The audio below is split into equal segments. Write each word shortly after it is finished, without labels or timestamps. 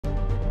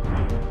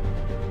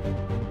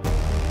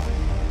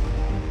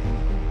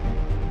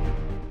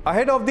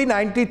Ahead of the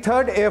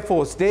 93rd Air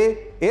Force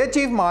Day, Air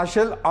Chief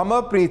Marshal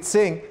Amarpreet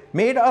Singh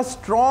made a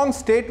strong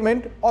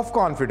statement of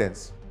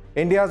confidence.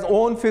 India's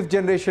own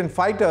fifth-generation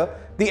fighter,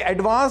 the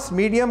Advanced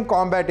Medium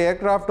Combat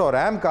Aircraft or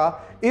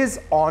AMCA, is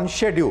on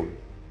schedule.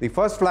 The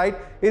first flight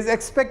is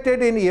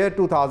expected in year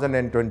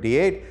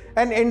 2028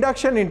 and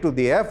induction into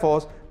the Air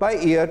Force by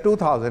year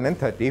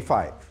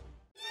 2035.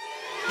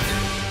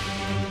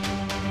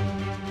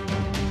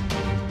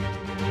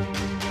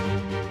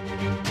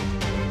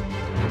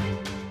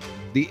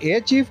 The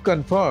Air Chief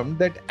confirmed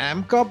that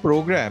AMCA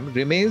program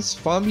remains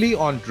firmly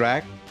on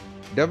track.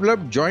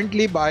 Developed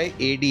jointly by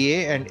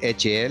ADA and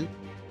HAL,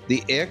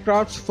 the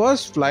aircraft's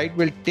first flight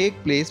will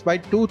take place by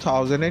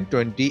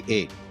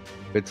 2028,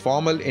 with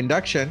formal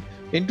induction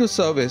into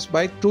service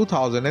by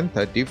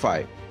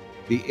 2035.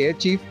 The Air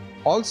Chief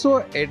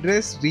also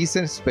addressed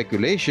recent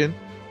speculation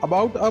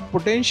about a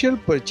potential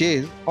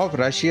purchase of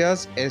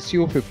Russia's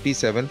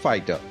Su-57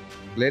 fighter,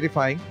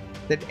 clarifying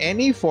that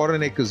any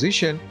foreign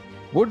acquisition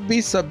would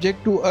be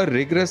subject to a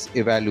rigorous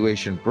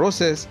evaluation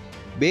process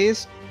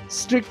based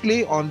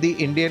strictly on the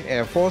Indian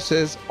Air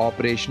Force's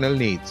operational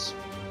needs,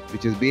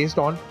 which is based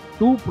on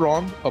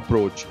two-pronged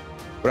approach,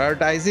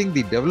 prioritizing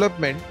the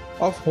development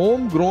of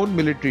homegrown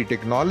military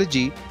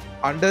technology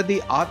under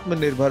the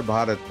Atmanirbhar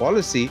Bharat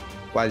policy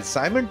while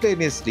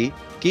simultaneously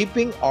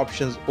keeping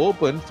options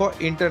open for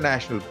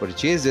international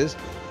purchases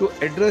to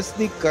address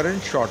the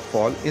current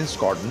shortfall in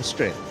squadron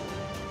strength.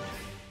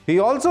 He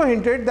also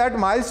hinted that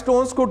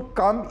milestones could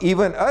come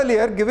even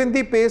earlier given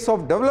the pace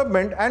of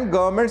development and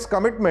government's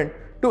commitment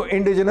to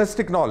indigenous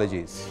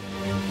technologies.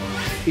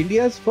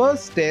 India's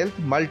first stealth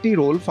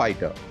multi-role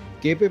fighter,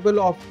 capable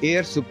of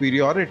air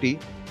superiority,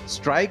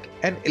 strike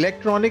and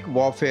electronic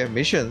warfare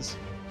missions,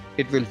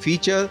 it will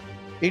feature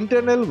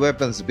internal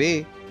weapons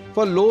bay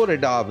for low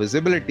radar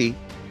visibility,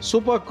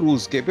 super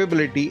cruise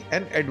capability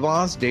and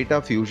advanced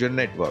data fusion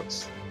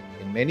networks.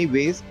 In many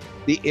ways,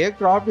 the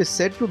aircraft is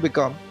set to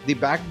become the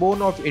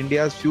backbone of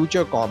India's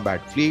future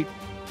combat fleet,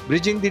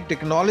 bridging the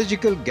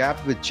technological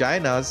gap with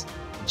China's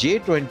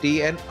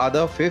J-20 and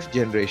other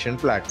fifth-generation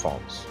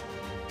platforms.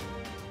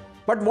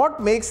 But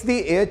what makes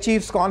the Air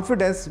Chief's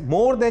confidence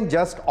more than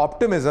just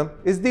optimism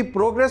is the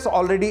progress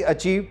already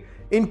achieved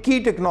in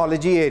key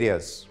technology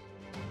areas.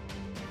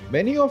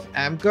 Many of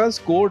AMCA's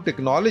core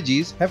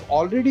technologies have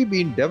already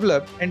been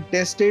developed and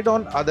tested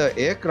on other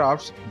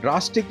aircrafts,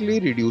 drastically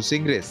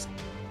reducing risk.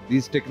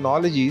 These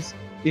technologies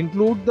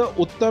include the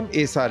Uttam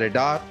AESA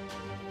radar,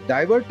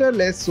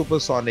 diverter-less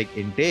supersonic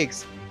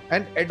intakes,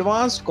 and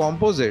advanced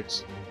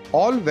composites,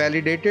 all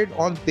validated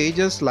on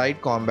Tejas light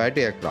combat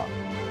aircraft.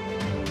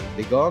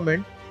 The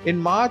government, in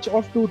March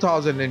of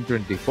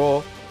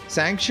 2024,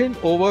 sanctioned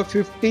over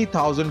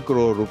 50,000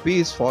 crore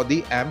rupees for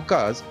the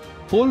AMCA's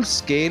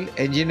full-scale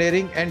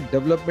engineering and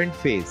development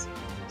phase,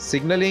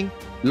 signaling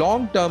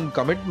long-term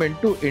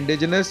commitment to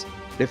indigenous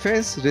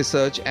defense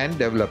research and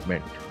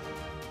development.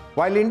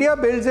 While India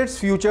builds its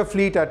future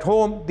fleet at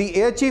home, the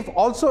Air Chief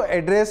also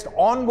addressed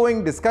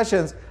ongoing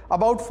discussions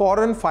about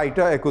foreign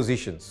fighter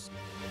acquisitions.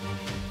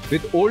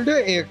 With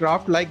older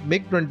aircraft like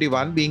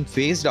MiG-21 being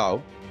phased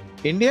out,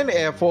 Indian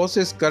Air Force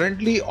is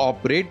currently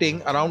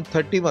operating around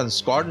 31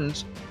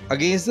 squadrons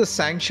against the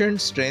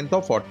sanctioned strength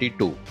of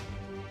 42.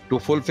 To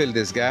fulfill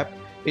this gap,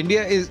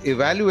 India is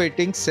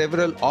evaluating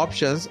several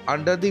options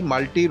under the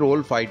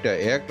multi-role fighter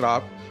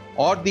aircraft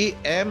or the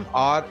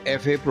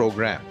MRFA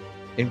program,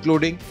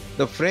 including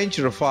the French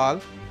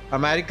Rafale,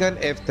 American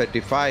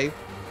F-35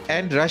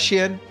 and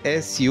Russian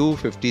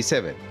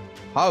Su-57.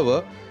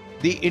 However,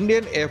 the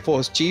Indian Air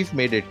Force Chief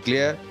made it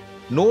clear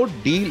no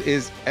deal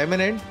is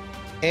imminent.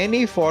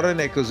 Any foreign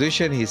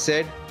acquisition, he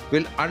said,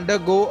 will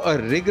undergo a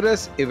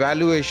rigorous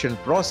evaluation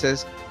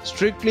process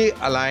strictly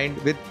aligned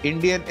with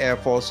Indian Air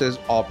Force's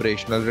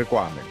operational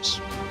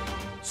requirements.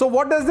 So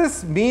what does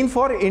this mean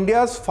for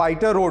India's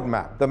fighter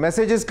roadmap? The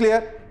message is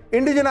clear: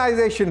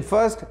 indigenization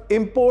first,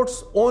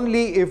 imports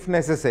only if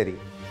necessary.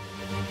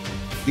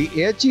 The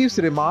Air Chief's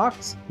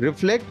remarks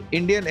reflect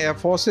Indian Air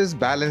Force's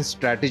balanced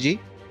strategy,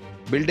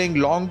 building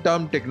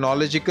long-term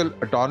technological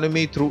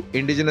autonomy through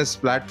indigenous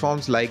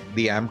platforms like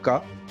the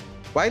AMCA,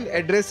 while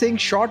addressing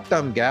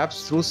short-term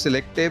gaps through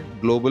selective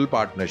global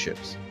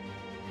partnerships.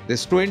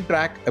 This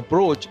twin-track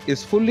approach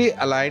is fully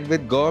aligned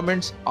with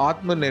government's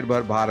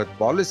Atmanirbhar Bharat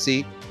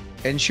policy,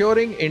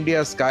 ensuring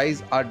India's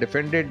skies are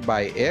defended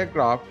by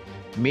aircraft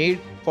made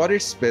for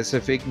its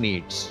specific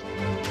needs.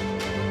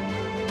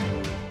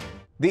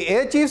 The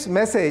Air Chief's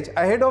message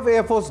ahead of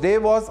Air Force Day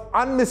was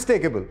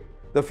unmistakable.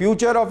 The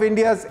future of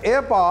India's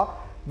air power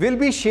will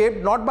be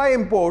shaped not by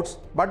imports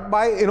but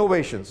by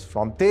innovations.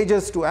 From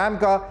Tejas to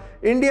AMCA,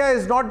 India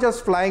is not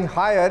just flying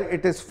higher,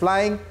 it is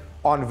flying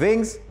on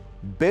wings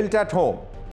built at home.